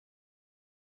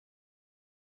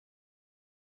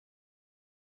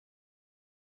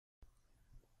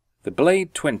The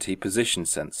Blade 20 position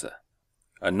sensor,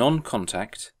 a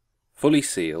non-contact, fully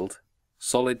sealed,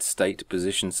 solid-state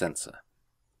position sensor.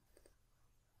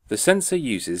 The sensor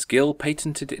uses Gill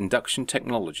patented induction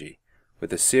technology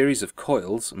with a series of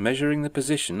coils measuring the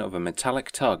position of a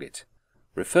metallic target,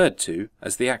 referred to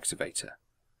as the activator.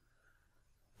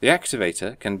 The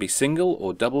activator can be single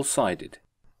or double-sided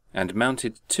and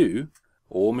mounted to,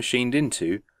 or machined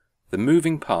into, the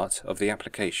moving part of the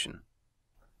application.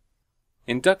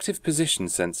 Inductive position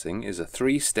sensing is a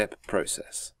three-step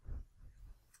process.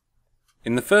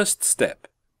 In the first step,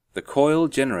 the coil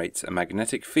generates a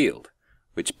magnetic field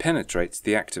which penetrates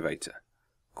the activator,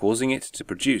 causing it to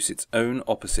produce its own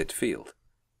opposite field.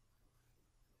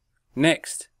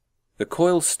 Next, the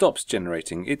coil stops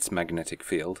generating its magnetic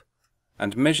field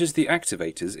and measures the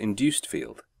activator's induced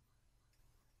field.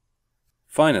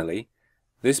 Finally,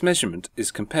 this measurement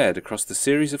is compared across the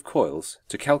series of coils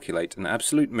to calculate an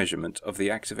absolute measurement of the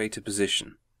activator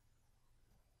position.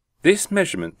 This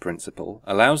measurement principle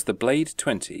allows the Blade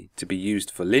 20 to be used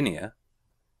for linear,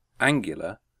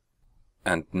 angular,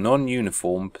 and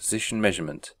non-uniform position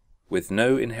measurement with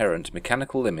no inherent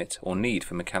mechanical limit or need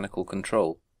for mechanical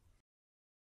control.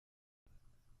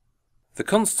 The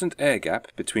constant air gap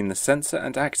between the sensor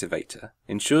and activator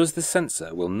ensures the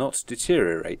sensor will not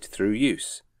deteriorate through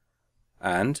use.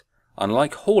 And,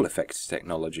 unlike Hall effect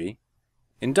technology,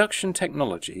 induction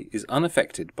technology is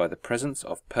unaffected by the presence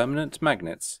of permanent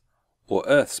magnets or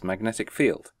Earth's magnetic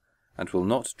field and will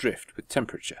not drift with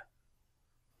temperature.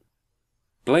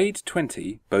 Blade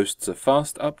 20 boasts a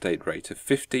fast update rate of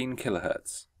 15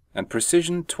 kHz and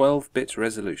precision 12-bit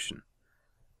resolution.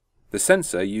 The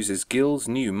sensor uses Gill's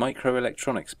new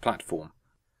microelectronics platform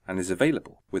and is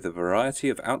available with a variety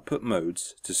of output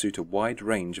modes to suit a wide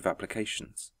range of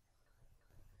applications.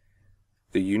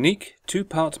 The unique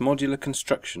two-part modular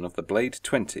construction of the Blade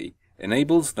 20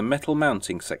 enables the metal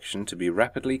mounting section to be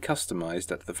rapidly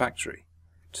customized at the factory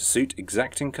to suit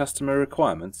exacting customer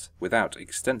requirements without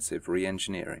extensive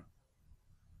re-engineering.